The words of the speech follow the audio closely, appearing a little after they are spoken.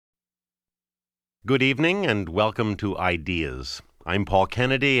Good evening and welcome to Ideas. I'm Paul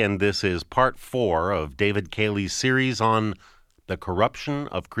Kennedy, and this is part 4 of David Cayley's series on the corruption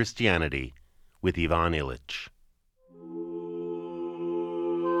of Christianity with Ivan Illich.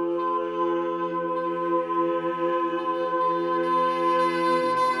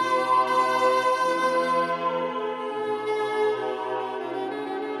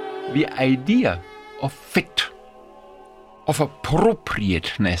 The idea of fit, of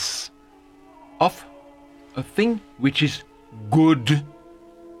appropriateness, of a thing which is good,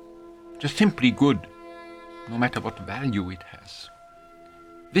 just simply good, no matter what value it has.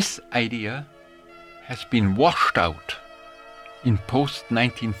 This idea has been washed out in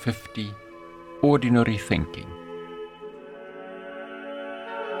post-1950 ordinary thinking.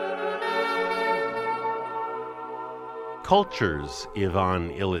 Cultures,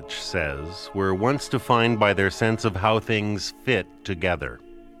 Ivan Illich says, were once defined by their sense of how things fit together.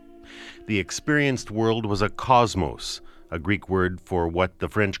 The experienced world was a cosmos, a Greek word for what the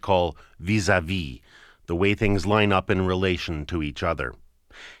French call vis-a-vis, the way things line up in relation to each other.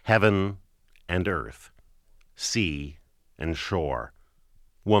 Heaven and earth, sea and shore,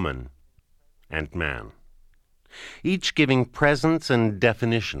 woman and man, each giving presence and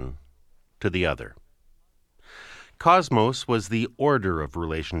definition to the other. Cosmos was the order of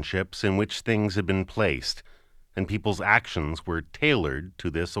relationships in which things had been placed, and people's actions were tailored to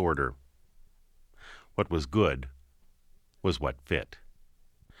this order. What was good was what fit.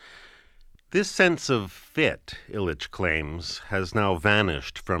 This sense of fit, Illich claims, has now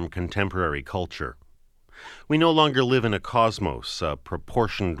vanished from contemporary culture. We no longer live in a cosmos, a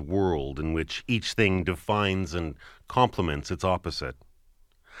proportioned world in which each thing defines and complements its opposite.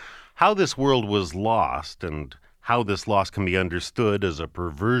 How this world was lost and how this loss can be understood as a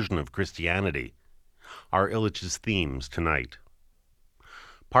perversion of Christianity are Illich's themes tonight.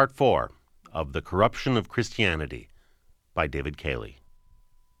 Part 4 of The Corruption of Christianity by David Cayley.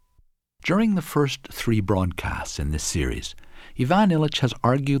 During the first 3 broadcasts in this series, Ivan Illich has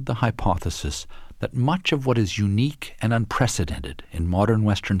argued the hypothesis that much of what is unique and unprecedented in modern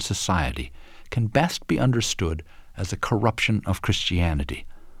Western society can best be understood as a corruption of Christianity,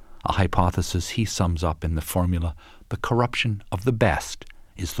 a hypothesis he sums up in the formula, "The corruption of the best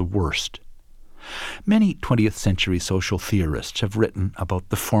is the worst." Many 20th century social theorists have written about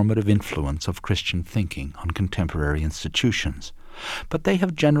the formative influence of Christian thinking on contemporary institutions, but they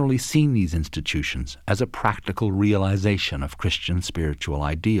have generally seen these institutions as a practical realization of Christian spiritual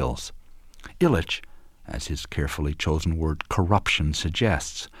ideals. Illich, as his carefully chosen word corruption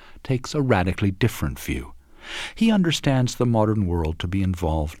suggests, takes a radically different view. He understands the modern world to be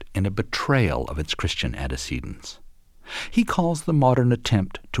involved in a betrayal of its Christian antecedents. He calls the modern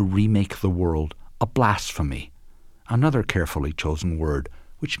attempt to remake the world a blasphemy, another carefully chosen word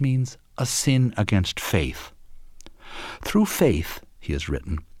which means a sin against faith. Through faith, he has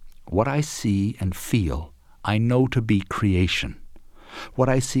written, what I see and feel, I know to be creation. What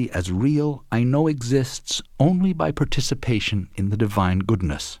I see as real, I know exists only by participation in the divine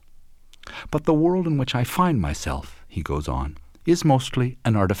goodness. But the world in which I find myself, he goes on, is mostly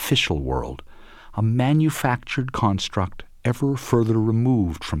an artificial world, a manufactured construct ever further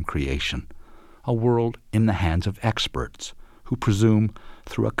removed from creation, a world in the hands of experts who presume,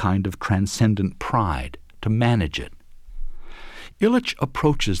 through a kind of transcendent pride, to manage it. Illich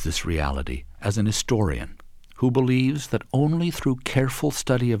approaches this reality as an historian who believes that only through careful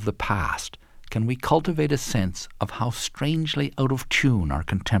study of the past can we cultivate a sense of how strangely out of tune our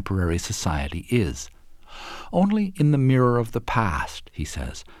contemporary society is. Only in the mirror of the past, he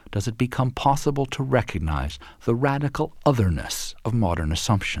says, does it become possible to recognize the radical otherness of modern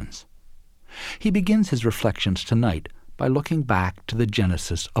assumptions. He begins his reflections tonight by looking back to the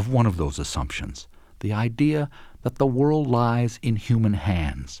genesis of one of those assumptions, the idea that the world lies in human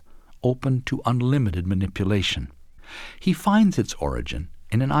hands, open to unlimited manipulation. He finds its origin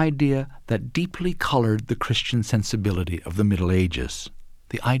in an idea that deeply colored the Christian sensibility of the Middle Ages,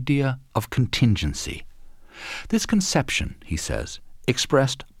 the idea of contingency. This conception, he says,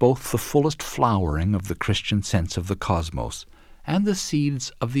 expressed both the fullest flowering of the Christian sense of the cosmos and the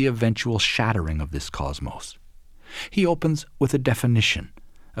seeds of the eventual shattering of this cosmos. He opens with a definition,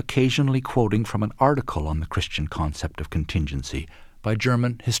 occasionally quoting from an article on the Christian concept of contingency by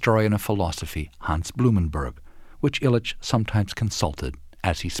German historian of philosophy Hans Blumenberg, which Illich sometimes consulted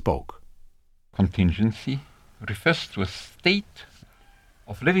as he spoke. Contingency refers to a state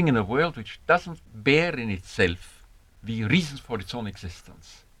of living in a world which doesn't bear in itself the reasons for its own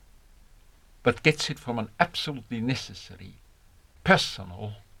existence, but gets it from an absolutely necessary,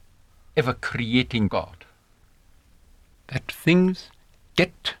 personal, ever-creating God. That things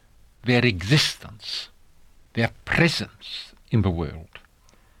get their existence, their presence in the world,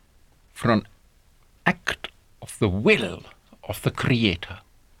 for an act of the will of the Creator.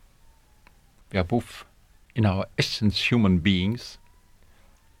 We are both in our essence human beings,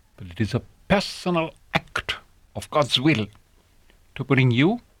 but it is a personal act of God's will to bring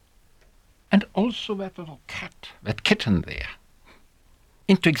you and also that little cat, that kitten there,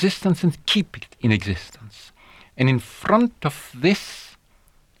 into existence and keep it in existence. And in front of this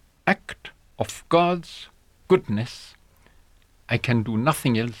act of God's goodness, I can do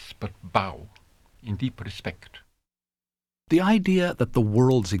nothing else but bow in deep respect. The idea that the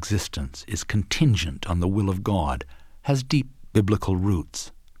world's existence is contingent on the will of God has deep biblical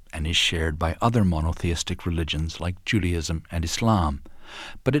roots and is shared by other monotheistic religions like Judaism and Islam,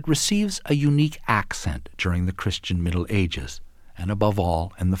 but it receives a unique accent during the Christian Middle Ages, and above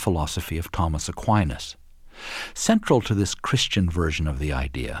all in the philosophy of Thomas Aquinas. Central to this Christian version of the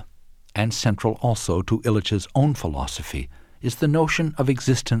idea, and central also to Illich's own philosophy, is the notion of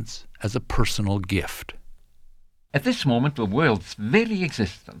existence as a personal gift. At this moment, the world's very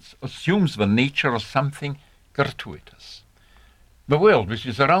existence assumes the nature of something gratuitous. The world which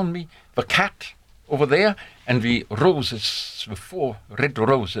is around me, the cat over there, and the roses, the 4 red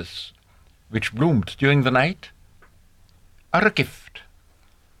roses which bloomed during the night, are a gift,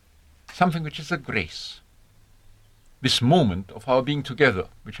 something which is a grace. This moment of our being together,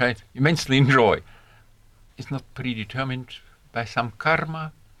 which I immensely enjoy, is not predetermined by some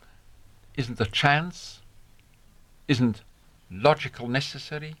karma, isn't a chance, isn't logical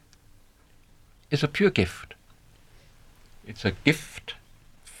necessary, is a pure gift. It's a gift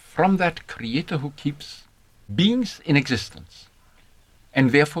from that Creator who keeps beings in existence.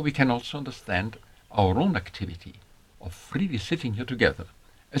 And therefore we can also understand our own activity of freely sitting here together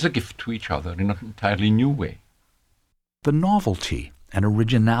as a gift to each other in an entirely new way. The novelty and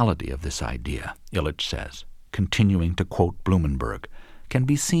originality of this idea, Illich says, continuing to quote Blumenberg, can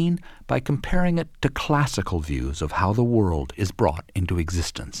be seen by comparing it to classical views of how the world is brought into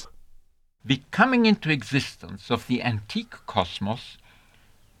existence. The coming into existence of the antique cosmos,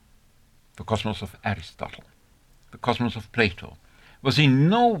 the cosmos of Aristotle, the cosmos of Plato, was in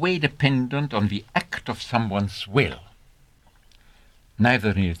no way dependent on the act of someone's will,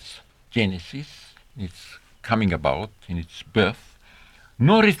 neither in its genesis, in its coming about, in its birth,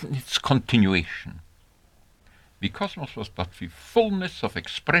 nor in its continuation. The cosmos was but the fullness of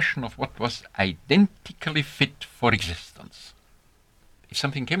expression of what was identically fit for existence. If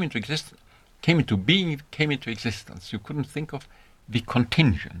something came into existence, came into being, it came into existence. You couldn't think of the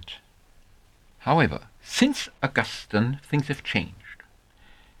contingent. However, since Augustine, things have changed.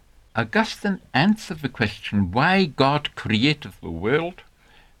 Augustine answered the question why God created the world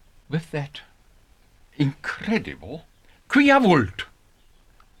with that incredible quia vult,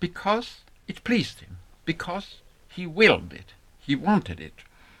 because it pleased him, because he willed it, he wanted it.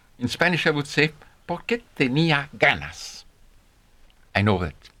 In Spanish I would say, porque tenía ganas. I know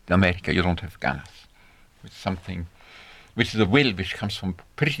that in America you don't have ganas. It's something which is a will which comes from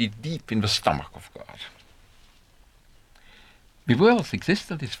pretty deep in the stomach of God. The world's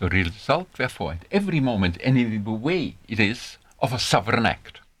existence is the result, therefore, at every moment and in the way it is, of a sovereign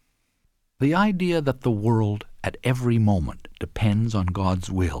act. The idea that the world at every moment depends on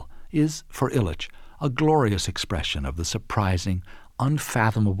God's will is, for Illich, a glorious expression of the surprising,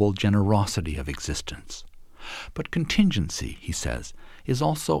 unfathomable generosity of existence. But contingency, he says, is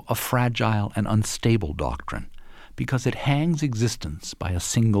also a fragile and unstable doctrine, because it hangs existence by a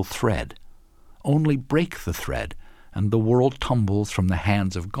single thread. Only break the thread, and the world tumbles from the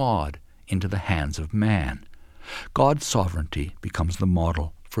hands of God into the hands of man. God's sovereignty becomes the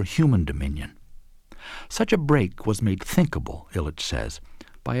model for human dominion. Such a break was made thinkable, Illich says,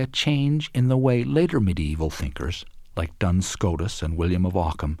 by a change in the way later medieval thinkers, like Duns Scotus and William of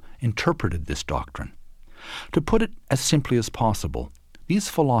Ockham, interpreted this doctrine. To put it as simply as possible, these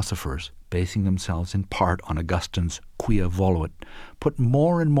philosophers, basing themselves in part on Augustine's quia voluit, put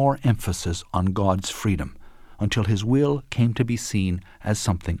more and more emphasis on God's freedom, until his will came to be seen as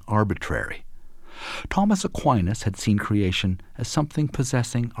something arbitrary. Thomas Aquinas had seen creation as something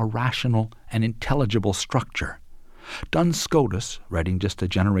possessing a rational and intelligible structure. Duns Scotus, writing just a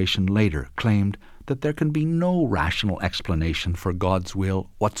generation later, claimed that there can be no rational explanation for God's will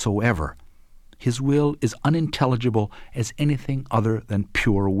whatsoever. His will is unintelligible as anything other than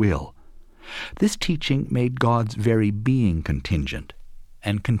pure will. This teaching made God's very being contingent,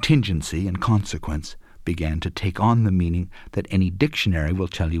 and contingency, in consequence, began to take on the meaning that any dictionary will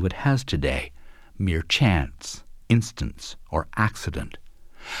tell you it has today: mere chance, instance, or accident.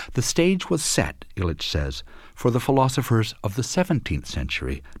 The stage was set, Illich says, for the philosophers of the 17th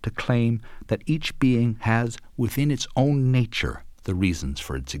century to claim that each being has within its own nature the reasons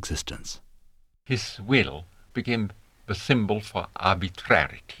for its existence. His will became the symbol for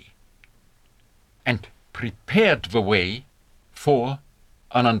arbitrarity and prepared the way for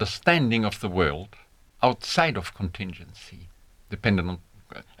an understanding of the world outside of contingency, dependent on,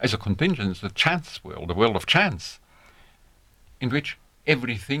 as a contingent, the chance world, the world of chance, in which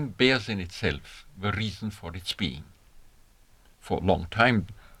everything bears in itself the reason for its being. For a long time,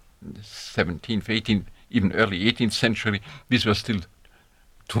 in the 17th, 18th, even early 18th century, these were still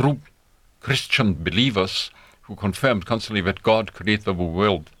true Christian believers who confirmed constantly that God created the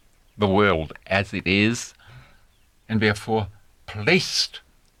world as it is, and therefore placed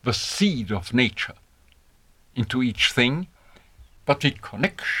the seed of nature into each thing, but the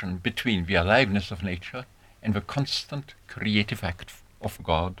connection between the aliveness of nature and the constant creative act of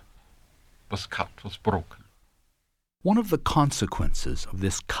God was cut, was broken. One of the consequences of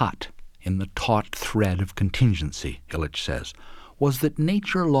this cut in the taut thread of contingency, Illich says, was that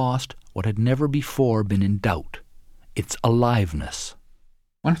nature lost what had never before been in doubt, its aliveness.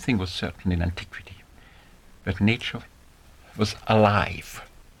 One thing was certain in antiquity, that nature was alive.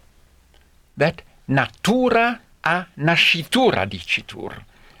 That natura a nascitura dicitur,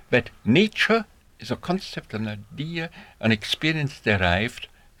 that nature is a concept, an idea, an experience derived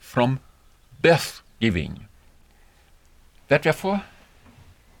from birth-giving. That therefore,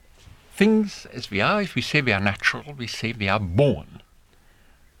 things as we are, if we say we are natural, we say we are born.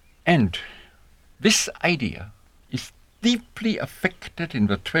 And this idea is deeply affected in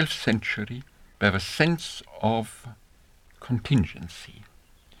the 12th century by the sense of contingency.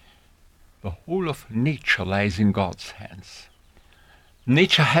 The whole of nature lies in God's hands.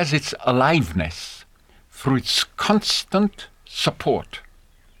 Nature has its aliveness through its constant support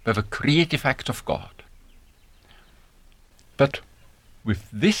by the creative act of God. But with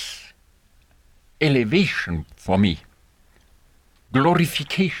this elevation, for me,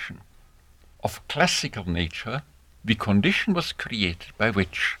 glorification of classical nature, the condition was created by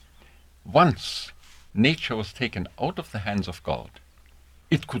which, once nature was taken out of the hands of God,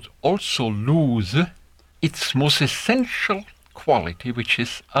 it could also lose its most essential quality, which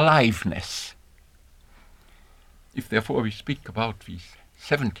is aliveness. If therefore we speak about the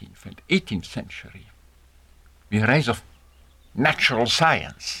 17th and 18th century, the rise of natural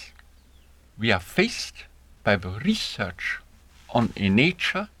science, we are faced by the research on a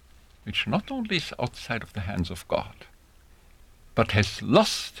nature which not only is outside of the hands of God, but has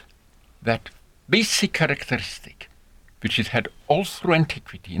lost that basic characteristic which it had all through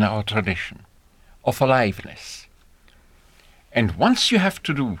antiquity in our tradition, of aliveness. And once you have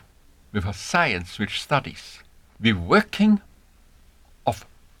to do with a science which studies the working of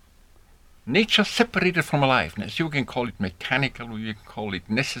nature separated from aliveness, you can call it mechanical, you can call it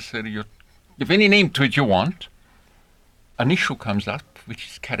necessary, you give any name to it you want, an issue comes up which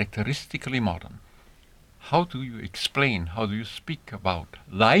is characteristically modern. How do you explain, how do you speak about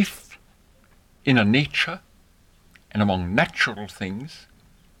life in a nature and among natural things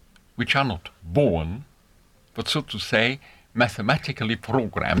which are not born, but so to say, mathematically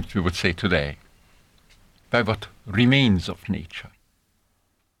programmed, we would say today, by what remains of nature?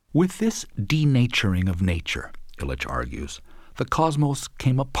 With this denaturing of nature, Illich argues, the cosmos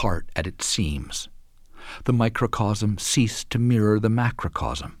came apart at its seams. The microcosm ceased to mirror the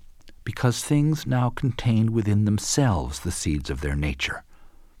macrocosm, because things now contained within themselves the seeds of their nature,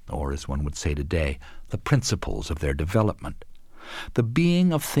 or, as one would say today, the principles of their development. The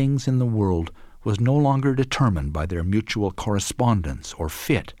being of things in the world was no longer determined by their mutual correspondence or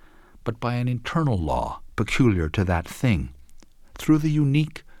fit, but by an internal law peculiar to that thing. Through the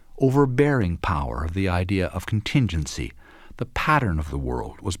unique, overbearing power of the idea of contingency, the pattern of the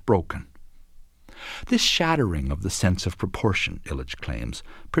world was broken. This shattering of the sense of proportion, Illich claims,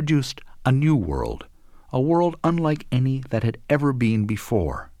 produced a new world, a world unlike any that had ever been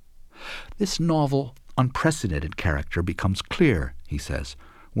before. This novel, unprecedented character becomes clear, he says,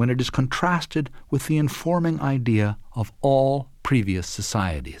 when it is contrasted with the informing idea of all previous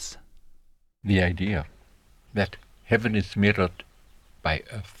societies. The idea that heaven is mirrored by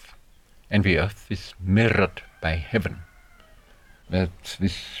earth, and the earth is mirrored by heaven. That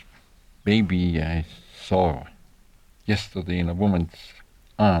this baby I saw yesterday in a woman's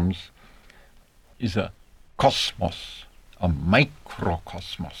arms is a cosmos, a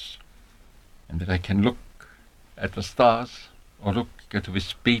microcosmos, and that I can look at the stars or look at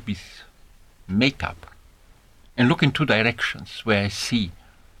this baby's makeup and look in two directions where I see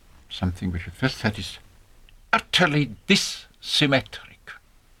something which at first sight is utterly dissymmetric,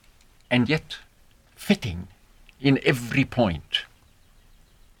 and yet fitting in every point.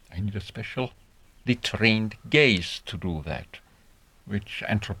 I need a specially trained gaze to do that, which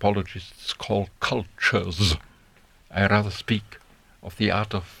anthropologists call cultures. I rather speak of the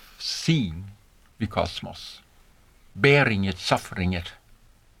art of seeing the cosmos, bearing it, suffering it,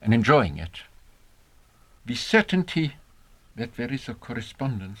 and enjoying it. The certainty that there is a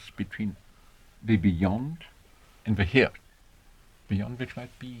correspondence between the beyond and the here, beyond which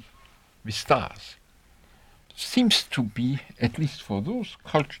might be the stars, seems to be, at least for those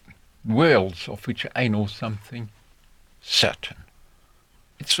worlds of which I know something, certain.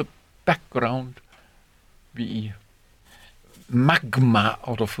 It's a background, the magma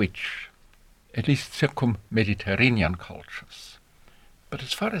out of which at least circum-Mediterranean cultures, but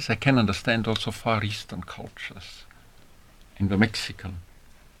as far as I can understand also Far Eastern cultures, and the Mexican,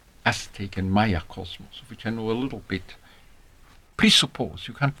 Aztec and Maya cosmos, of which I know a little bit, presuppose,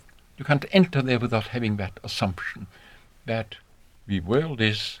 you can't enter there without having that assumption that the world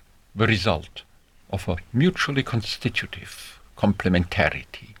is the result of a mutually constitutive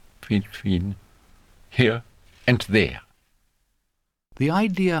complementarity between here and there. The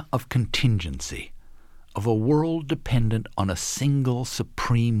idea of contingency, of a world dependent on a single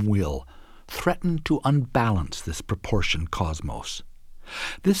supreme will, threatened to unbalance this proportioned cosmos.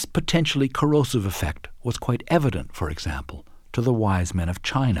 This potentially corrosive effect was quite evident, for example, to the wise men of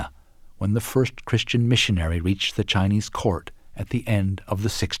China, when the first Christian missionary reached the Chinese court at the end of the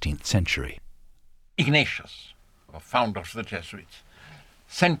 16th century. Ignatius, the founder of the Jesuits,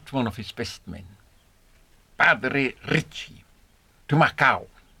 sent one of his best men, Padre Ricci, to Macau,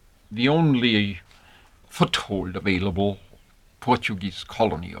 the only foothold available Portuguese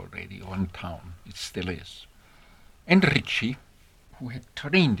colony already, or in town, it still is. And Ricci, who had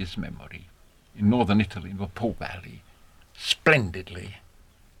trained his memory in northern Italy, in the Po Valley, splendidly,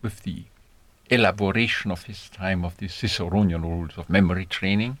 with the elaboration of his time of the Ciceronian rules of memory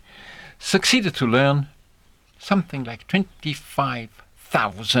training, succeeded to learn something like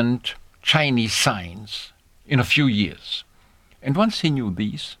 25,000 Chinese signs in a few years. And once he knew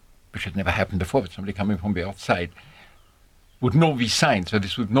these, which had never happened before, with somebody coming from the outside would know these signs, so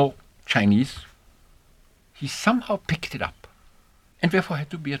this would know Chinese, he somehow picked it up, and therefore had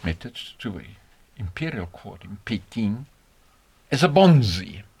to be admitted to the imperial court in Peking as a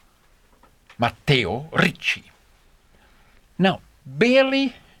bonze, Matteo Ricci. Now,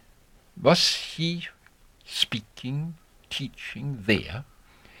 barely was he speaking, teaching there,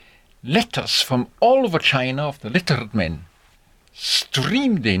 letters from all over China of the literate men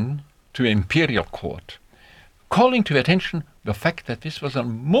streamed in to imperial court, calling to attention the fact that this was a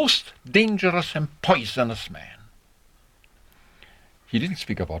most dangerous and poisonous man. He didn't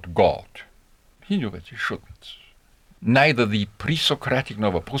speak about God. He knew that he shouldn't. Neither the pre-Socratic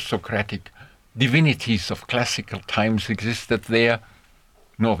nor the post-Socratic divinities of classical times existed there,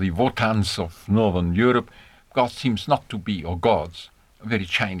 nor the Wotans of northern Europe. God seems not to be, or gods, a very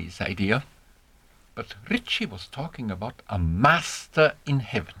Chinese idea. But Ricci was talking about a master in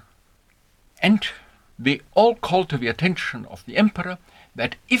heaven. And they all called to the attention of the emperor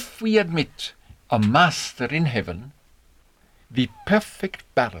that if we admit a master in heaven, the perfect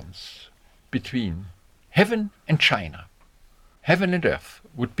balance between heaven and China, heaven and earth,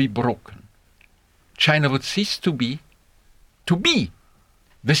 would be broken. China would cease to be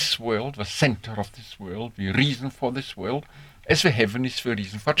this world, the center of this world, the reason for this world, as the heaven is the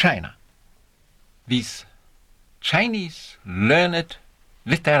reason for China. These Chinese learned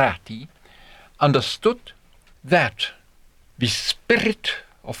literati understood that the spirit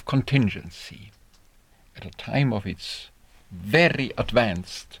of contingency, at a time of its very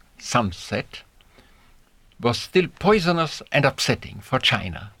advanced sunset, was still poisonous and upsetting for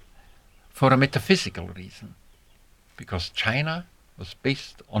China, for a metaphysical reason, because China was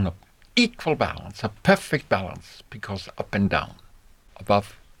based on an equal balance, a perfect balance, because up and down,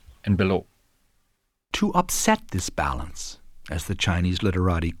 above and below. To upset this balance, as the Chinese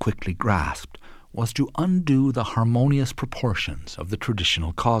literati quickly grasped, was to undo the harmonious proportions of the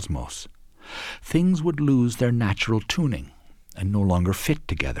traditional cosmos. Things would lose their natural tuning and no longer fit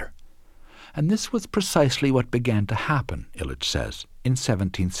together. And this was precisely what began to happen, Illich says, in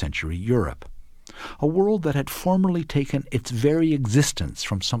 17th century Europe. A world that had formerly taken its very existence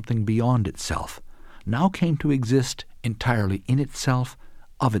from something beyond itself now came to exist entirely in itself,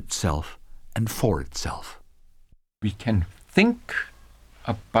 of itself, and for itself. We can think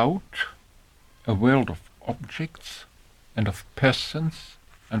about a world of objects and of persons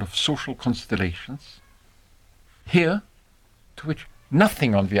and of social constellations here to which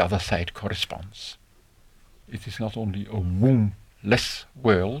nothing on the other side corresponds. It is not only a wombless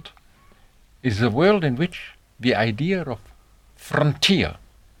world, is a world in which the idea of frontier,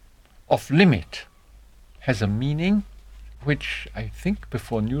 of limit, has a meaning which I think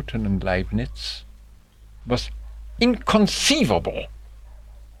before Newton and Leibniz was inconceivable.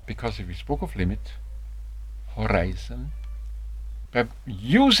 Because if we spoke of limit, horizon, by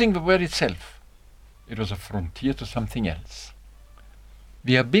using the word itself, it was a frontier to something else.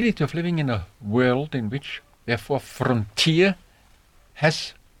 The ability of living in a world in which, therefore, frontier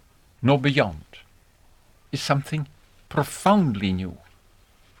has no beyond is something profoundly new,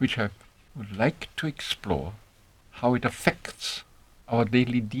 which I would like to explore how it affects our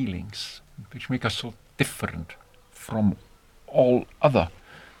daily dealings, which make us so different from all other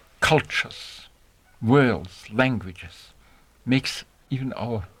cultures, worlds, languages, makes even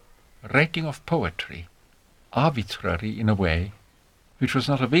our writing of poetry arbitrary in a way which was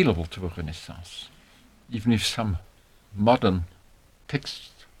not available to the Renaissance, even if some modern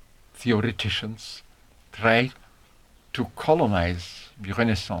text theoreticians try to colonize the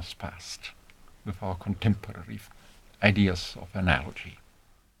Renaissance past with our contemporary ideas of analogy.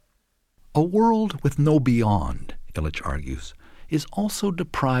 A world with no beyond, Illich argues, is also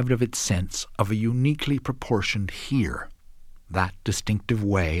deprived of its sense of a uniquely proportioned here, that distinctive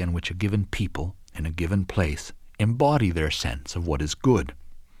way in which a given people, in a given place, embody their sense of what is good.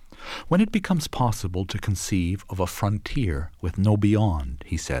 When it becomes possible to conceive of a frontier with no beyond,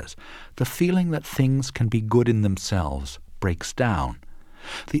 he says, the feeling that things can be good in themselves breaks down.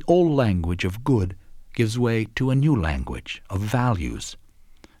 The old language of good gives way to a new language of values.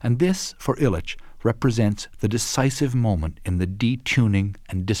 And this, for Illich, represents the decisive moment in the detuning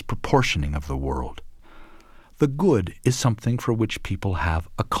and disproportioning of the world. The good is something for which people have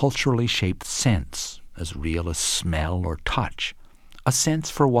a culturally shaped sense, as real as smell or touch, a sense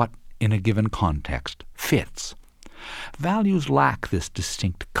for what, in a given context, fits. Values lack this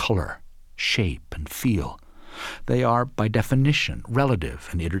distinct color, shape, and feel. They are, by definition, relative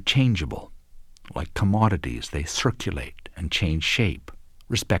and interchangeable. Like commodities, they circulate and change shape,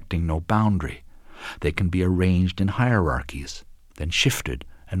 respecting no boundary. They can be arranged in hierarchies, then shifted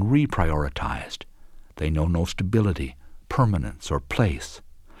and reprioritized. They know no stability, permanence, or place.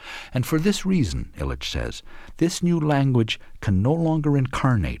 And for this reason, Illich says, this new language can no longer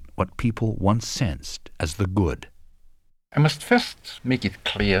incarnate what people once sensed as the good. I must first make it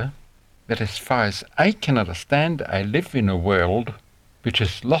clear that as far as I can understand, I live in a world which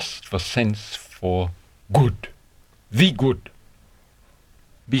has lost the sense for good, the good.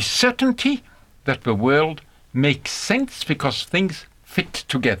 The certainty that the world makes sense because things fit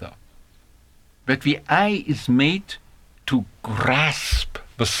together. That the eye is made to grasp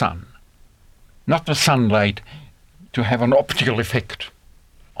the sun, not the sunlight to have an optical effect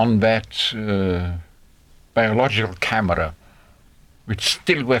on that biological camera, which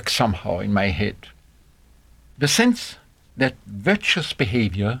still works somehow in my head. The sense that virtuous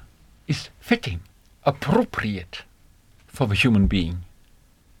behavior is fitting, appropriate for the human being.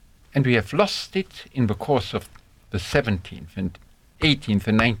 And we have lost it in the course of the 17th and 18th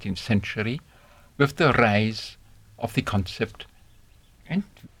and 19th century with the rise of the concept and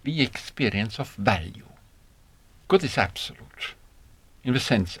the experience of value. Good is absolute, in the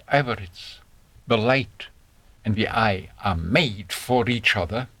sense either it's the light and the eye are made for each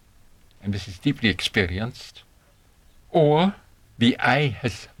other, and this is deeply experienced, or the eye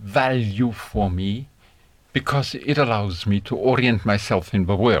has value for me because it allows me to orient myself in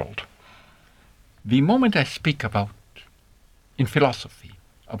the world. The moment I speak about, in philosophy,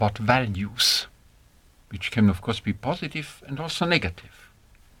 about values, which can of course be positive and also negative,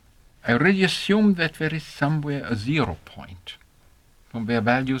 I already assume that there is somewhere a 0 point from where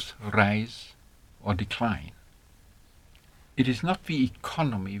values rise or decline. It is not the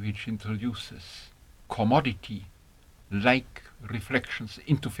economy which introduces commodity-like reflections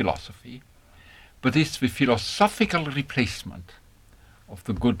into philosophy, but it's the philosophical replacement of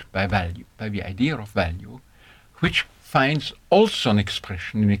the good by value, by the idea of value, which finds also an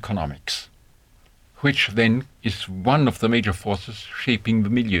expression in economics, which then is one of the major forces shaping the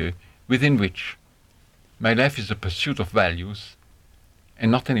milieu within which my life is a pursuit of values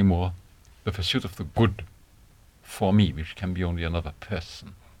and not anymore the pursuit of the good for me, which can be only another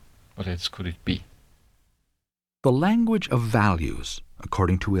person. What else could it be? The language of values,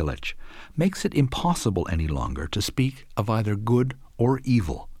 according to Illich, makes it impossible any longer to speak of either good or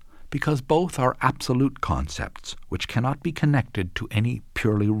evil, because both are absolute concepts which cannot be connected to any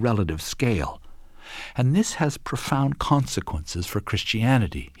purely relative scale. And this has profound consequences for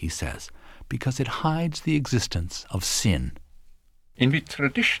Christianity, he says, because it hides the existence of sin. In the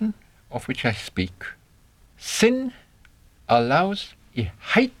tradition of which I speak, sin allows a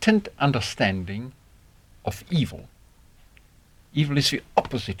heightened understanding of evil. Evil is the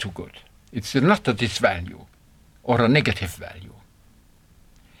opposite to good. It's not a disvalue or a negative value.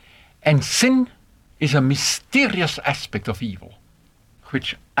 And sin is a mysterious aspect of evil,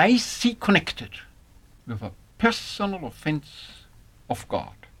 which I see connected with a personal offense of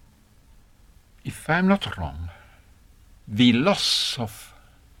God. If I'm not wrong, the loss of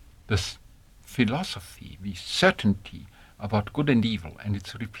this philosophy, the certainty about good and evil, and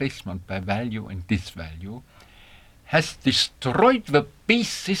its replacement by value and disvalue, has destroyed the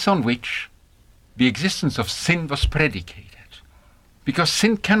basis on which the existence of sin was predicated, because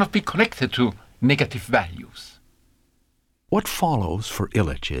sin cannot be connected to negative values. What follows for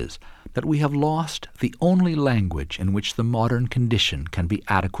Illich is that we have lost the only language in which the modern condition can be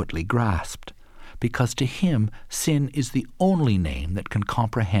adequately grasped, because to him sin is the only name that can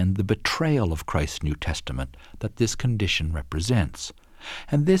comprehend the betrayal of Christ's New Testament that this condition represents.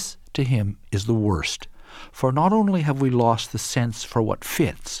 And this, to him, is the worst, for not only have we lost the sense for what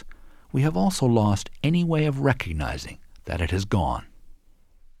fits, we have also lost any way of recognizing that it has gone.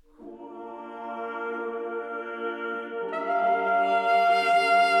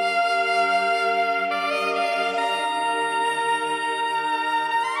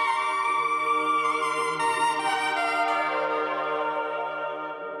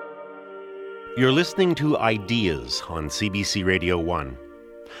 You're listening to Ideas on CBC Radio 1.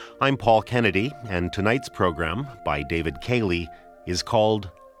 I'm Paul Kennedy, and tonight's program by David Cayley is called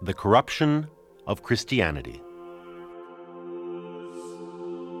The Corruption of Christianity.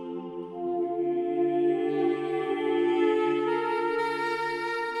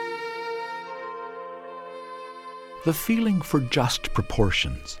 The feeling for just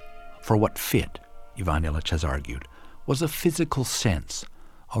proportions, for what fit, Ivan Illich has argued, was a physical sense,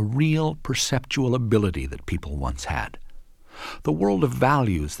 a real perceptual ability that people once had. The world of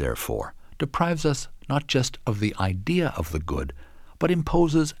values, therefore, deprives us not just of the idea of the good, but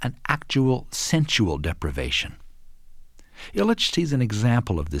imposes an actual sensual deprivation. Illich sees an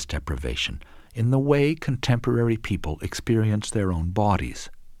example of this deprivation in the way contemporary people experience their own bodies.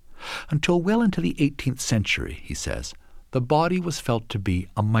 Until well into the 18th century, he says, the body was felt to be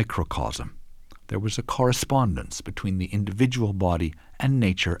a microcosm. There was a correspondence between the individual body and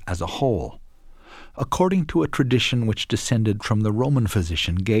nature as a whole. According to a tradition which descended from the Roman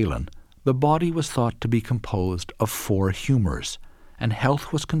physician Galen, the body was thought to be composed of 4 humors, and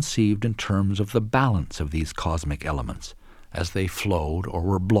health was conceived in terms of the balance of these cosmic elements, as they flowed or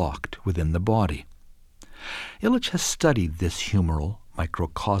were blocked within the body. Illich has studied this humoral,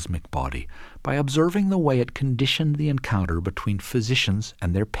 microcosmic body by observing the way it conditioned the encounter between physicians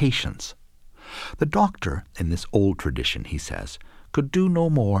and their patients. The doctor, in this old tradition, he says, could do no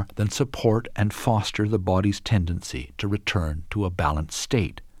more than support and foster the body's tendency to return to a balanced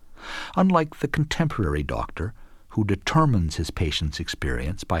state. Unlike the contemporary doctor, who determines his patient's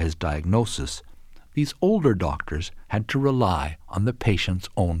experience by his diagnosis, these older doctors had to rely on the patient's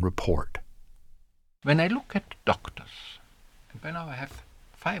own report. When I look at doctors, and by now I have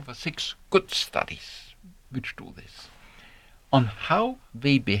 5 or 6 good studies which do this, on how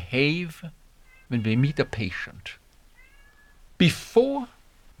they behave when they meet a patient, before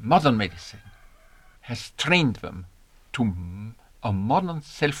modern medicine has trained them to a modern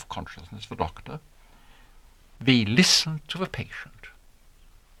self-consciousness for doctor, they listen to the patient.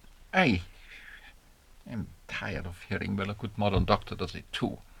 I am tired of hearing, well, a good modern doctor does it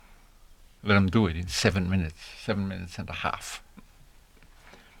too. Let him do it in 7 minutes, 7 minutes and a half.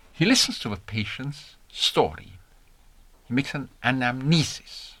 He listens to the patient's story. He makes an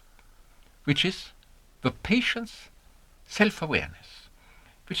anamnesis, which is the patient's self-awareness,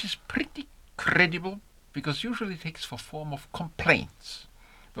 which is pretty credible because usually it takes the form of complaints.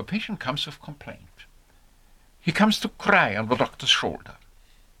 The patient comes with complaint. He comes to cry on the doctor's shoulder.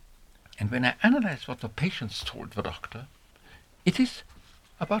 And when I analyze what the patients told the doctor, it is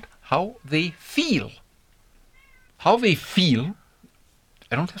about how they feel. How they feel,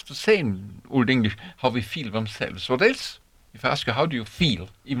 I don't have to say in Old English how they feel themselves. What else? If I ask you, how do you feel?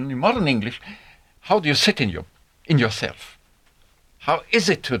 Even in modern English, how do you sit in yourself? How is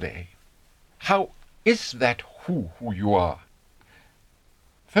it today? How is that who you are?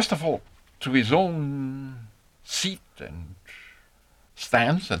 First of all, to his own seat and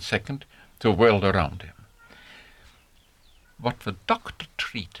stance, and second, to the world around him. What the doctor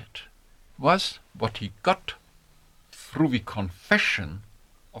treated was what he got through the confession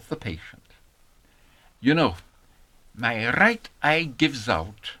of the patient. You know, my right eye gives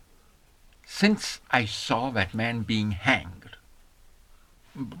out since I saw that man being hanged.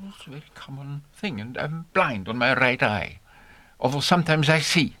 It's a very common thing, and I'm blind on my right eye. although sometimes I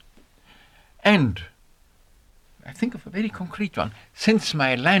see. And I think of a very concrete one. Since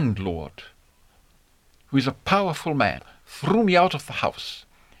my landlord, who is a powerful man, threw me out of the house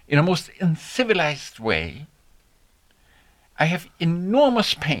in a most uncivilized way, I have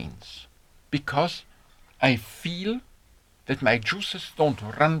enormous pains because I feel that my juices don't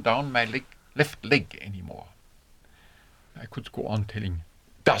run down my left leg anymore. I could go on telling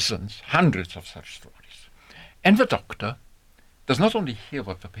dozens, hundreds of such stories. And the doctor does not only hear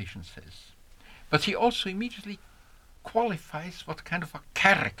what the patient says, but he also immediately qualifies what kind of a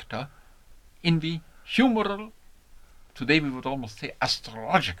character in the humoral, today we would almost say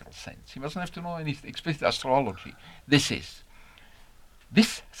astrological sense. He doesn't have to know any explicit astrology. This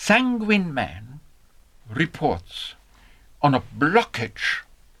sanguine man reports on a blockage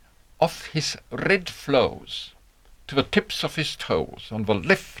of his red flows to the tips of his toes on the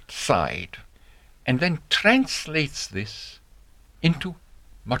left side, and then translates this into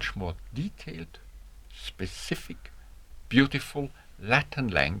much more detailed, specific, beautiful Latin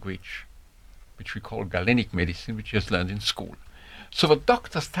language, which we call Galenic medicine, which he has learned in school. So the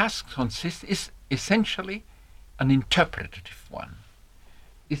doctor's task consists is essentially an interpretative one.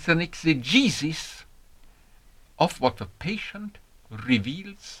 It's an exegesis of what the patient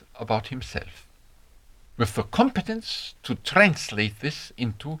reveals about himself, with the competence to translate this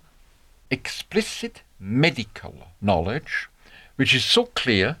into explicit medical knowledge, which is so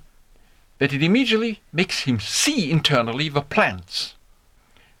clear that it immediately makes him see internally the plants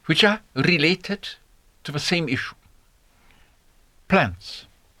which are related to the same issue. Plants,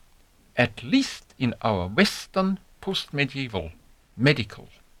 at least in our Western post-medieval medical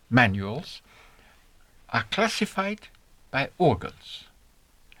manuals, are classified by organs,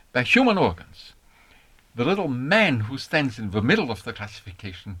 by human organs. The little man who stands in the middle of the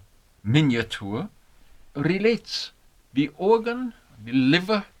classification miniature relates the organ, the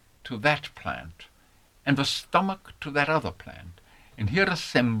liver, to that plant, and the stomach to that other plant. And here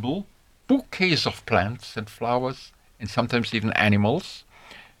assemble bouquets of plants and flowers, and sometimes even animals,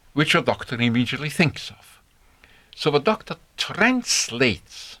 which a doctor immediately thinks of. So the doctor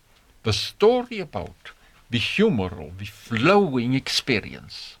translates the story about the humoral, the flowing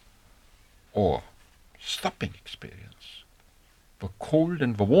experience, or stopping experience, the cold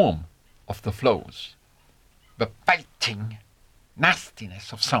and the warm of the flows, the biting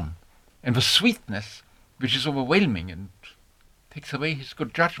nastiness of some, and the sweetness which is overwhelming and takes away his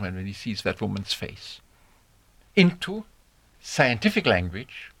good judgment when he sees that woman's face, into scientific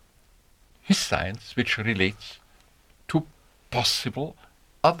language, his science, which relates to possible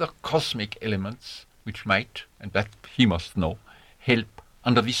other cosmic elements which might, and that he must know, help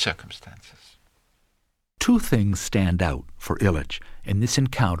under these circumstances. Two things stand out for Illich in this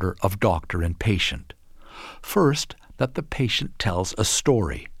encounter of doctor and patient. First, that the patient tells a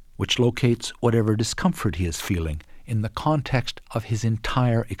story which locates whatever discomfort he is feeling in the context of his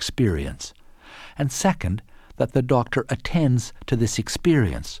entire experience. And second, that the doctor attends to this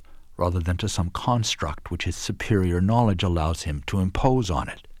experience rather than to some construct which his superior knowledge allows him to impose on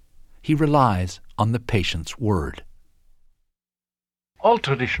it. He relies on the patient's word. All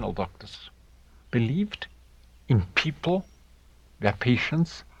traditional doctors believed in people, their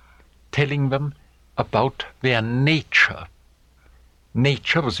patients, telling them about their nature.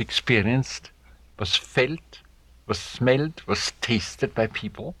 Nature was experienced, was felt, was smelled, was tasted by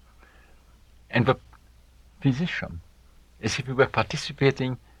people, and the physician, as if he were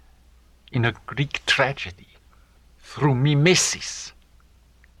participating in a Greek tragedy, through mimesis,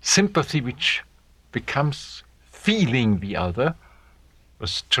 sympathy which becomes feeling the other,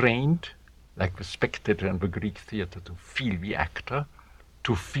 was trained, like the spectator in the Greek theater, to feel the actor,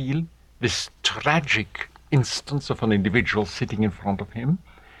 to feel this tragic instance of an individual sitting in front of him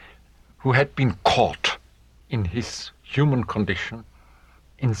who had been caught in his human condition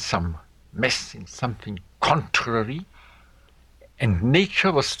in some mess, in something contrary, and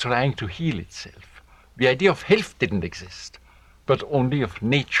nature was trying to heal itself. The idea of health didn't exist, but only of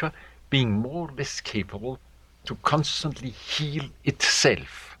nature being more or less capable to constantly heal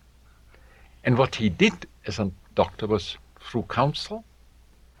itself. And what he did as a doctor was through counsel,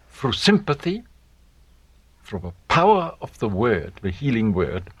 through sympathy, through the power of the word, the healing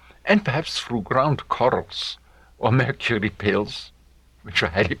word, and perhaps through ground corals or mercury pills, which are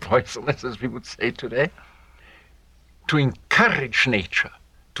highly poisonous, as we would say today, to encourage nature,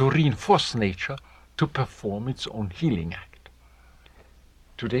 to reinforce nature, to perform its own healing act.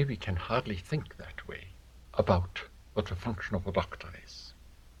 Today we can hardly think that way about what the function of a doctor is.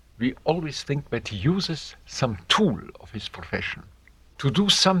 We always think that he uses some tool of his profession to do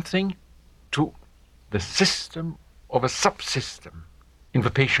something to the system of a subsystem in the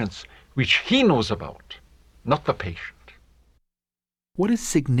patients which he knows about, not the patient. What is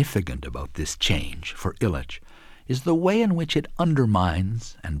significant about this change for Illich is the way in which it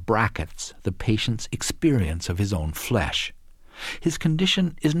undermines and brackets the patient's experience of his own flesh. His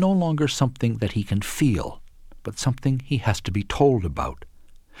condition is no longer something that he can feel, but something he has to be told about.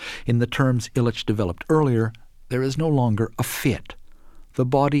 In the terms Illich developed earlier, there is no longer a fit. The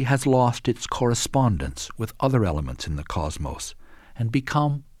body has lost its correspondence with other elements in the cosmos and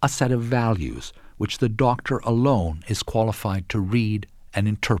become a set of values which the doctor alone is qualified to read and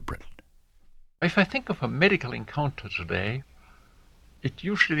interpret. If I think of a medical encounter today, it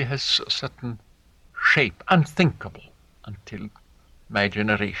usually has a certain shape, unthinkable until my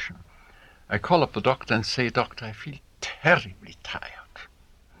generation. I call up the doctor and say, "Doctor, I feel terribly tired."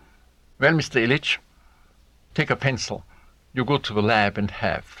 "Well, Mr. Illich, take a pencil. You go to the lab and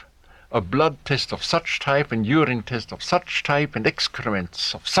have a blood test of such type and urine test of such type and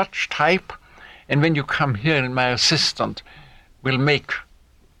excrements of such type. And when you come here, and my assistant will make,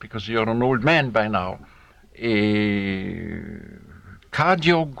 because you're an old man by now, a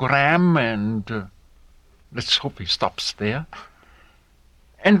cardiogram and let's hope he stops there.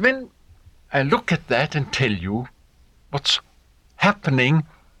 And when I look at that and tell you what's happening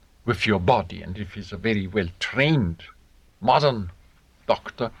with your body, and if he's a very well-trained modern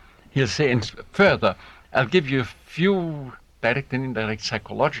doctor, he'll say, and further, I'll give you a few direct and indirect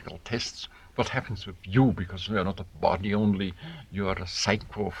psychological tests. What happens with you, because you're not a body only, you're a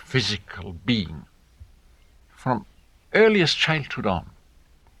psychophysical being. From earliest childhood on,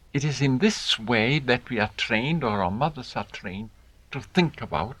 it is in this way that we are trained, or our mothers are trained, to think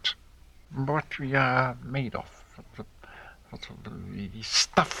about what we are made of, what the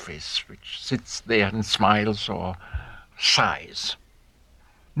stuff is which sits there and smiles or sighs.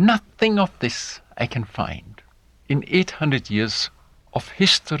 Nothing of this I can find in 800 years of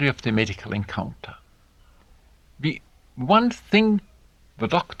history of the medical encounter. The one thing the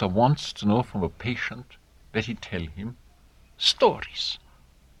doctor wants to know from a patient, that he tell him stories.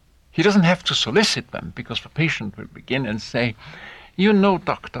 He doesn't have to solicit them, because the patient will begin and say, "You know,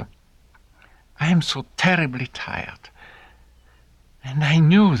 doctor, I am so terribly tired. And I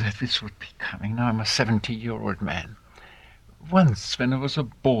knew that this would be coming. Now I'm a 70-year-old man. Once when I was a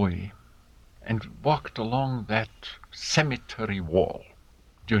boy and walked along that cemetery wall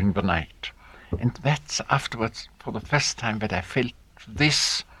during the night, and that's afterwards for the first time that I felt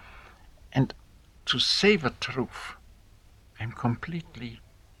this, and to say the truth, I'm completely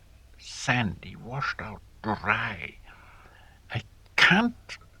sandy, washed out, dry. I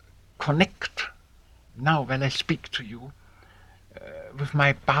can't connect now when I speak to you with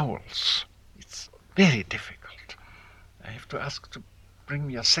my bowels. It's very difficult. I have to ask to bring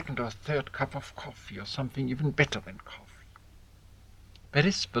me a second or third cup of coffee, or something even better than coffee." That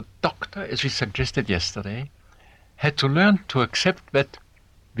is, the doctor, as we suggested yesterday, had to learn to accept that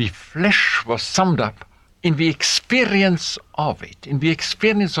the flesh was summed up in the experience of it, in the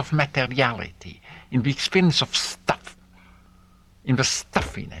experience of materiality, in the experience of stuff, in the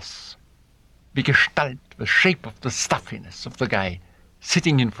stuffiness, the gestalt, the shape of the stuffiness of the guy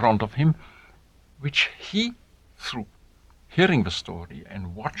sitting in front of him, which he, through hearing the story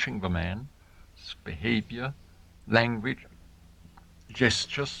and watching the man's behavior, language,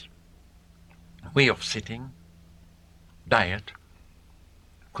 gestures, way of sitting, diet,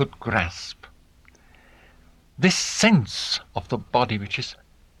 could grasp. This sense of the body, which is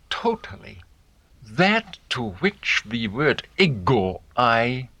totally that to which the word ego,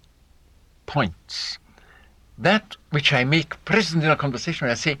 I, points, that which I make present in a conversation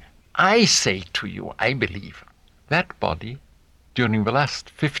when I say to you, I believe. That body, during the last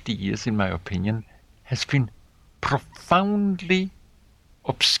 50 years, in my opinion, has been profoundly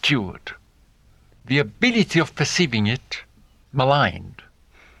obscured. The ability of perceiving it maligned.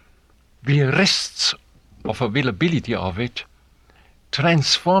 The arrests of availability of it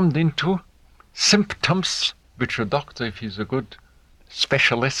transformed into symptoms which a doctor, if he's a good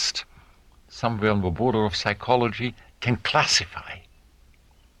specialist, somewhere on the border of psychology, can classify.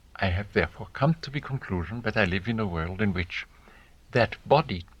 I have therefore come to the conclusion that I live in a world in which that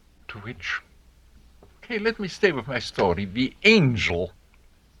body to which... Okay, let me stay with my story. The angel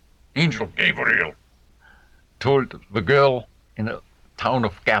Gabriel, told the girl in a town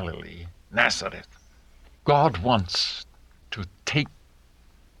of Galilee, Nazareth, God wants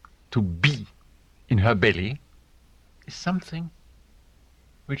to be in her belly, is something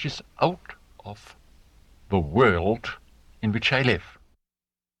which is out of the world in which I live.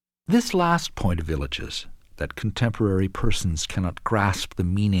 This last point of Illich's, that contemporary persons cannot grasp the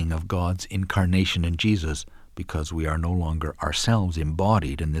meaning of God's incarnation in Jesus because we are no longer ourselves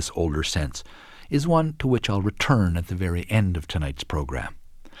embodied in this older sense, is one to which I'll return at the very end of tonight's program.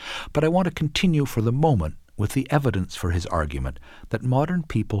 But I want to continue for the moment with the evidence for his argument that modern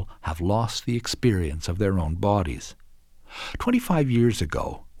people have lost the experience of their own bodies. 25 years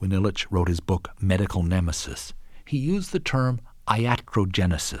ago, when Illich wrote his book Medical Nemesis, he used the term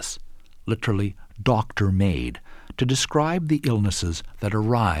iatrogenesis, literally doctor-made, to describe the illnesses that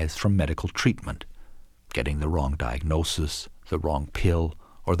arise from medical treatment, getting the wrong diagnosis, the wrong pill,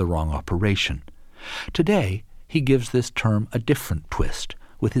 or the wrong operation. Today, he gives this term a different twist,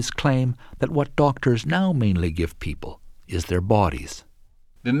 with his claim that what doctors now mainly give people is their bodies.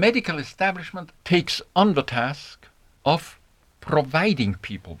 The medical establishment takes on the task of providing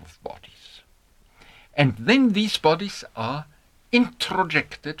people with bodies. And then these bodies are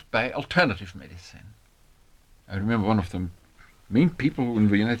introjected by alternative medicine. I remember one of the main people who in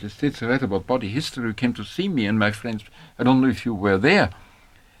the United States write about body history who came to see me and my friends. I don't know if you were there.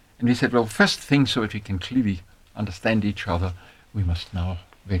 And he said, well, first thing, so that we can clearly understand each other, we must now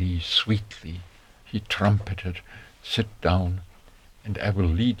very sweetly, he trumpeted, sit down, and I will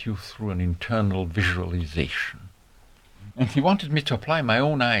lead you through an internal visualization. And he wanted me to apply my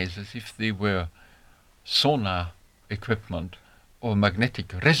own eyes as if they were sonar equipment or magnetic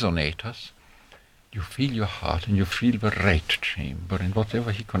resonators. You feel your heart and you feel the right chamber, and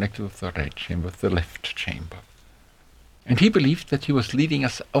whatever he connected with the right chamber, with the left chamber. And he believed that he was leading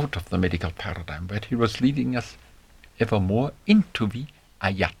us out of the medical paradigm, but he was leading us ever more into the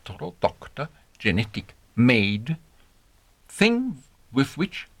iatro, doctor, genetic made thing with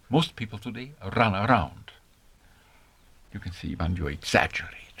which most people today run around. You can see when you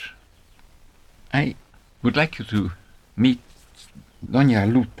exaggerate. I would like you to meet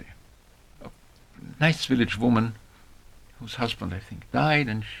Doña Lute, a nice village woman whose husband, I think, died,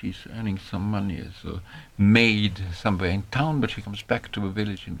 and she's earning some money as a maid somewhere in town, but she comes back to the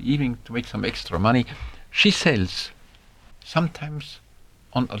village in the evening to make some extra money. She sells, sometimes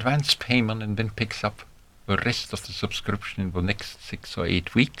on advance payment, and then picks up the rest of the subscription in the next 6 or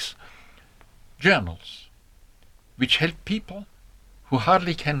 8 weeks, journals, which help people who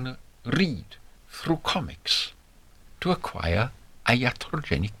hardly can read through comics to acquire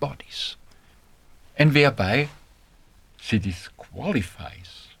iatrogenic bodies, and thereby she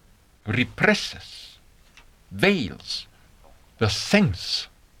disqualifies, represses, veils the sense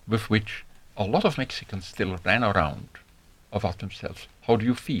with which a lot of Mexicans still ran around about themselves. How do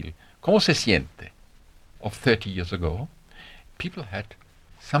you feel? ¿Cómo se siente? Of 30 years ago, people had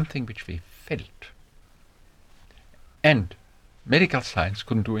something which they felt. And medical science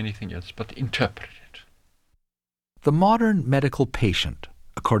couldn't do anything else but interpret it. The modern medical patient,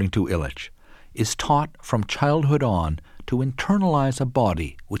 according to Illich, is taught from childhood on to internalize a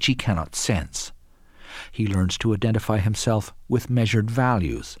body which he cannot sense. He learns to identify himself with measured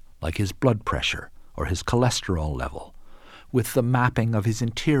values, like his blood pressure or his cholesterol level, with the mapping of his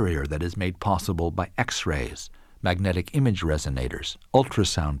interior that is made possible by X-rays, magnetic image resonators,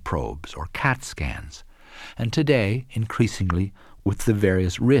 ultrasound probes, or CAT scans, and today, increasingly, with the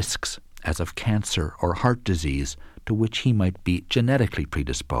various risks, as of cancer or heart disease, to which he might be genetically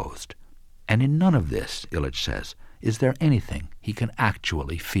predisposed. And in none of this, Illich says, is there anything he can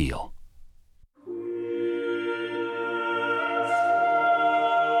actually feel.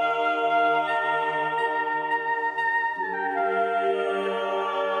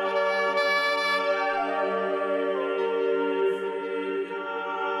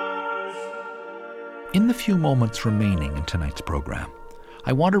 In the few moments remaining in tonight's program,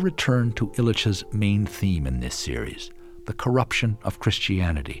 I want to return to Illich's main theme in this series, the corruption of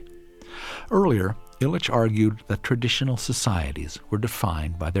Christianity. Earlier, Illich argued that traditional societies were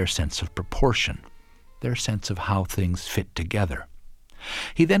defined by their sense of proportion, their sense of how things fit together.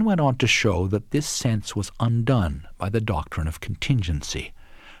 He then went on to show that this sense was undone by the doctrine of contingency,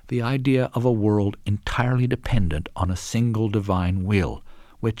 the idea of a world entirely dependent on a single divine will,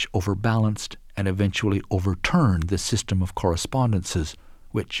 which overbalanced and eventually overturned the system of correspondences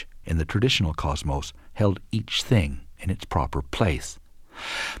which, in the traditional cosmos, held each thing in its proper place.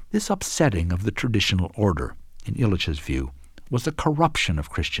 This upsetting of the traditional order, in Illich's view, was a corruption of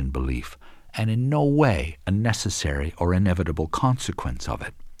Christian belief, and in no way a necessary or inevitable consequence of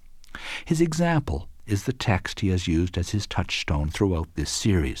it. His example is the text he has used as his touchstone throughout this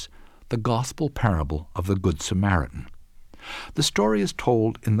series, the Gospel parable of the Good Samaritan. The story is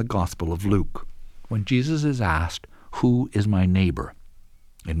told in the Gospel of Luke, when Jesus is asked, "Who is my neighbor?"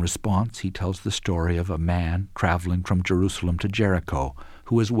 In response, he tells the story of a man traveling from Jerusalem to Jericho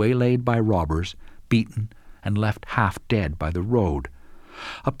who is waylaid by robbers, beaten, and left half dead by the road.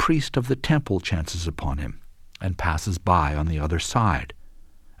 A priest of the temple chances upon him, and passes by on the other side.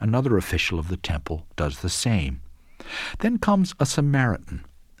 Another official of the temple does the same. Then comes a Samaritan,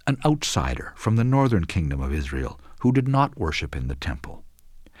 an outsider from the northern kingdom of Israel, who did not worship in the temple.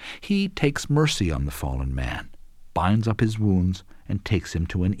 He takes mercy on the fallen man, binds up his wounds, and takes him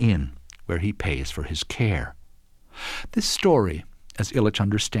to an inn, where he pays for his care. This story, as Illich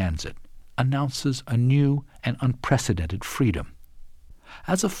understands it, announces a new and unprecedented freedom.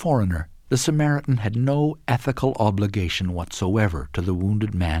 As a foreigner, the Samaritan had no ethical obligation whatsoever to the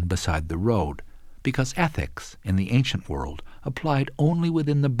wounded man beside the road, because ethics in the ancient world applied only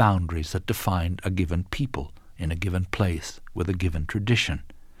within the boundaries that defined a given people in a given place with a given tradition.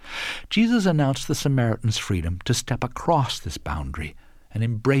 Jesus announced the Samaritan's freedom to step across this boundary and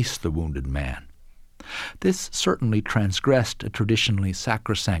embrace the wounded man. This certainly transgressed a traditionally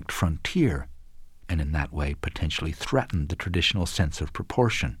sacrosanct frontier, and in that way potentially threatened the traditional sense of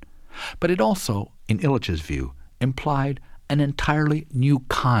proportion. But it also, in Illich's view, implied an entirely new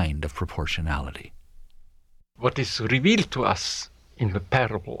kind of proportionality. What is revealed to us in the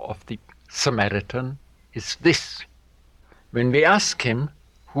parable of the Samaritan is this. When we ask him,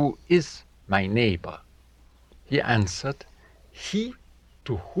 "Who is my neighbor?" he answered, "He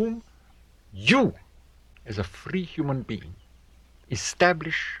to whom you, as a free human being,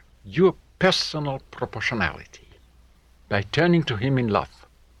 establish your personal proportionality by turning to him in love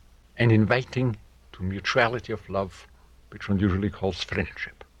and inviting to mutuality of love, which one usually calls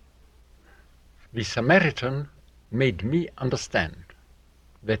friendship." The Samaritan made me understand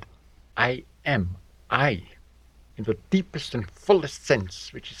that I am I, in the deepest and fullest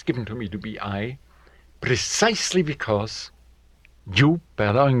sense which is given to me to be I, precisely because you, by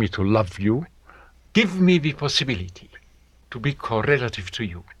allowing me to love you, give me the possibility to be correlative to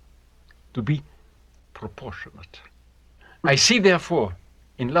you, to be proportionate. I see, therefore,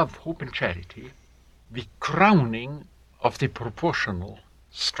 in love, hope, and charity, the crowning of the proportional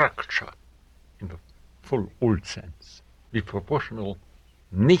structure in the full old sense, the proportional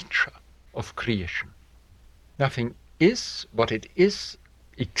nature of creation. Nothing is what it is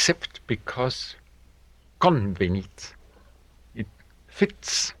except because convenit. It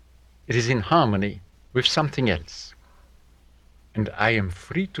fits. It is in harmony with something else. And I am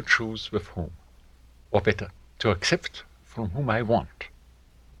free to choose with whom, or better, to accept from whom I want,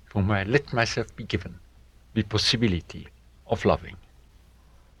 from whom I let myself be given the possibility of loving.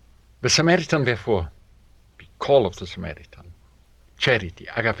 The Samaritan, therefore, the call of the Samaritan, charity,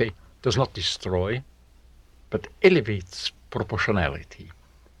 agape, does not destroy, but elevates proportionality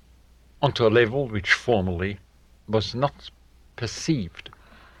onto a level which formerly was not perceived.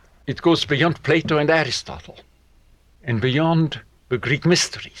 It goes beyond Plato and Aristotle and beyond the Greek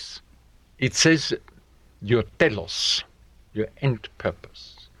mysteries. It says your telos, your end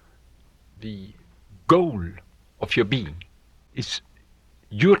purpose, the goal of your being is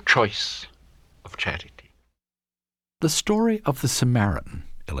your choice of charity. The story of the Samaritan,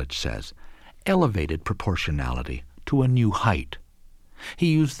 Illich says, elevated proportionality to a new height.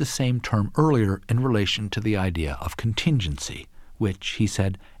 He used the same term earlier in relation to the idea of contingency, which, he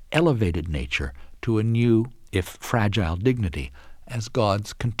said, elevated nature to a new, if fragile, dignity as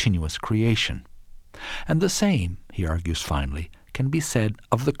God's continuous creation. And the same, he argues finally, can be said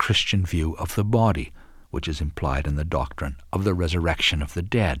of the Christian view of the body, which is implied in the doctrine of the resurrection of the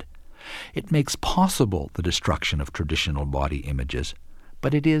dead. It makes possible the destruction of traditional body images,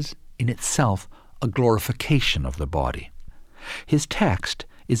 but it is, in itself, a glorification of the body. His text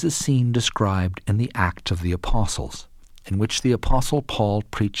is a scene described in the Acts of the Apostles, in which the Apostle Paul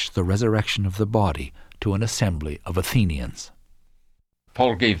preached the resurrection of the body to an assembly of Athenians.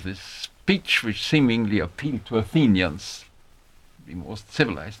 Paul gave this speech which seemingly appealed to Athenians, the most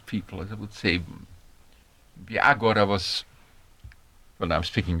civilized people, as I would say. The Agora was, well, I'm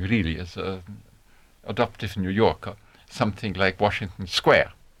speaking really as an adoptive New Yorker, something like Washington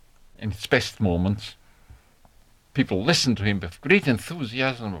Square. In its best moments, people listened to him with great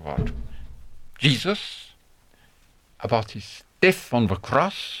enthusiasm about Jesus, about his death on the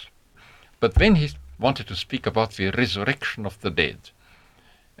cross, but when he wanted to speak about the resurrection of the dead,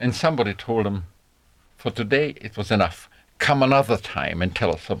 and somebody told him, for today it was enough, come another time and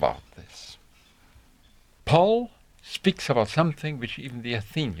tell us about this. Paul speaks about something which even the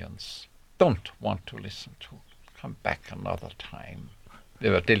Athenians don't want to listen to. Come back another time. They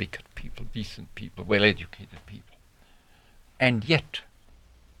were delicate people, decent people, well-educated people. And yet,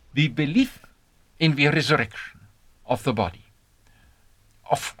 the belief in the resurrection of the body,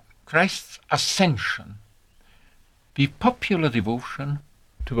 of Christ's ascension, the popular devotion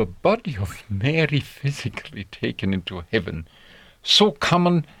to the body of Mary physically taken into heaven, so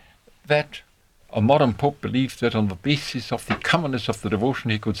common that a modern pope believes that on the basis of the commonness of the devotion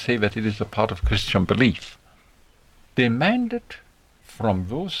he could say that it is a part of Christian belief, demanded from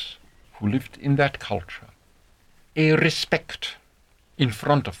those who lived in that culture a respect in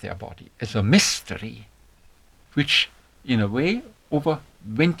front of their body as a mystery which in a way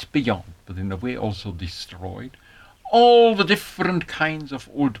went beyond, but in a way also destroyed all the different kinds of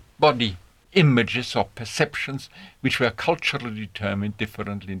old body images or perceptions which were culturally determined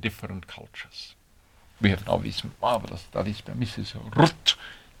differently in different cultures. We have now these marvelous studies by Mrs. Ruth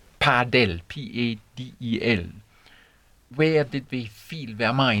Padel, P-A-D-E-L. Where did they feel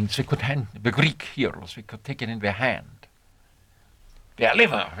their minds? They could hand the Greek heroes, they could take it in their hand. Their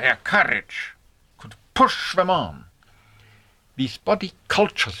liver, their courage, could push them on. These body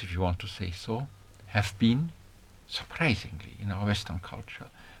cultures, if you want to say so, have been, surprisingly, in our Western culture,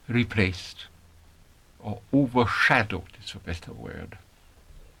 replaced or overshadowed, is a better word.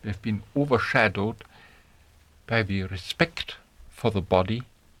 They've been overshadowed by the respect for the body,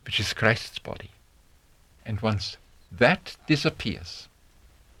 which is Christ's body. And once that disappears,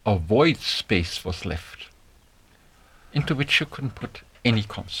 a void space was left, into which you couldn't put any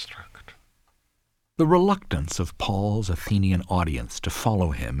construct. The reluctance of Paul's Athenian audience to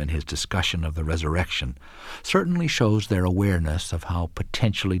follow him in his discussion of the resurrection certainly shows their awareness of how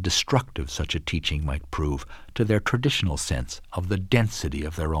potentially destructive such a teaching might prove to their traditional sense of the density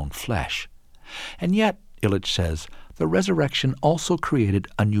of their own flesh. And yet, Illich says, the resurrection also created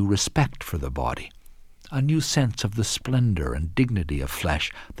a new respect for the body, a new sense of the splendor and dignity of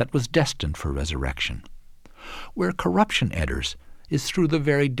flesh that was destined for resurrection. Where corruption enters is through the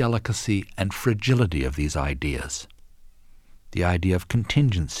very delicacy and fragility of these ideas. The idea of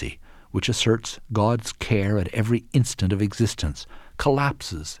contingency, which asserts God's care at every instant of existence,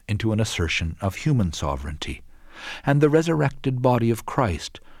 collapses into an assertion of human sovereignty, and the resurrected body of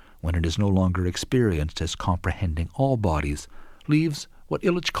Christ, when it is no longer experienced as comprehending all bodies, leaves what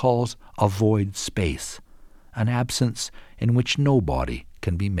Illich calls a void space, an absence in which no body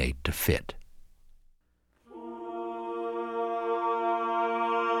can be made to fit.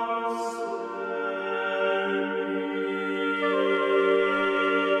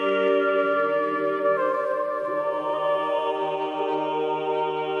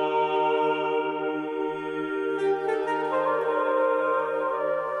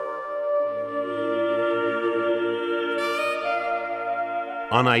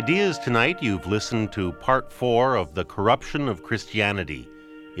 On Ideas tonight, you've listened to Part 4 of The Corruption of Christianity,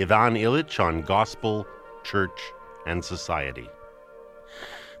 Ivan Illich on Gospel, Church, and Society.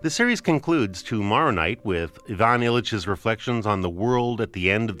 The series concludes tomorrow night with Ivan Illich's reflections on the world at the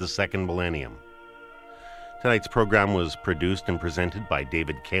end of the second millennium. Tonight's program was produced and presented by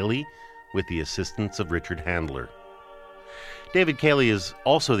David Cayley with the assistance of Richard Handler. David Cayley is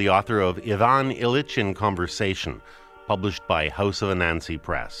also the author of Ivan Illich in Conversation, published by House of Anansi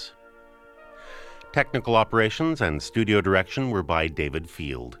Press. Technical operations and studio direction were by David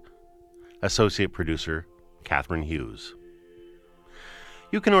Field. Associate producer, Catherine Hughes.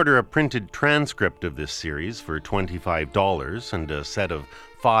 You can order a printed transcript of this series for $25 and a set of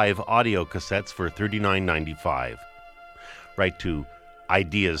 5 audio cassettes for $39.95. Write to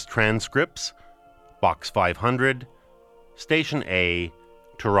Ideas Transcripts, Box 500, Station A,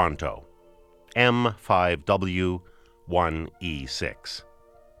 Toronto, M5W 1E6,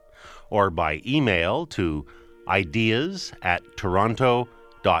 or by email to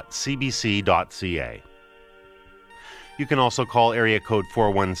ideas@toronto.cbc.ca. You can also call area code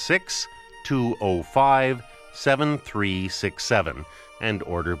 416-205-7367 and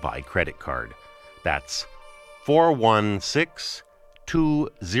order by credit card. That's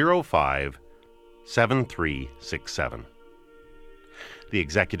 416-205-7367. The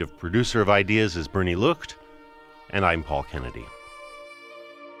executive producer of Ideas is Bernie Lucht, and I'm Paul Kennedy.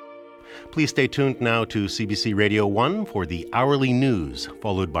 Please stay tuned now to CBC Radio 1 for the hourly news,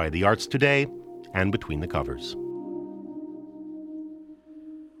 followed by the Arts Today and Between the Covers.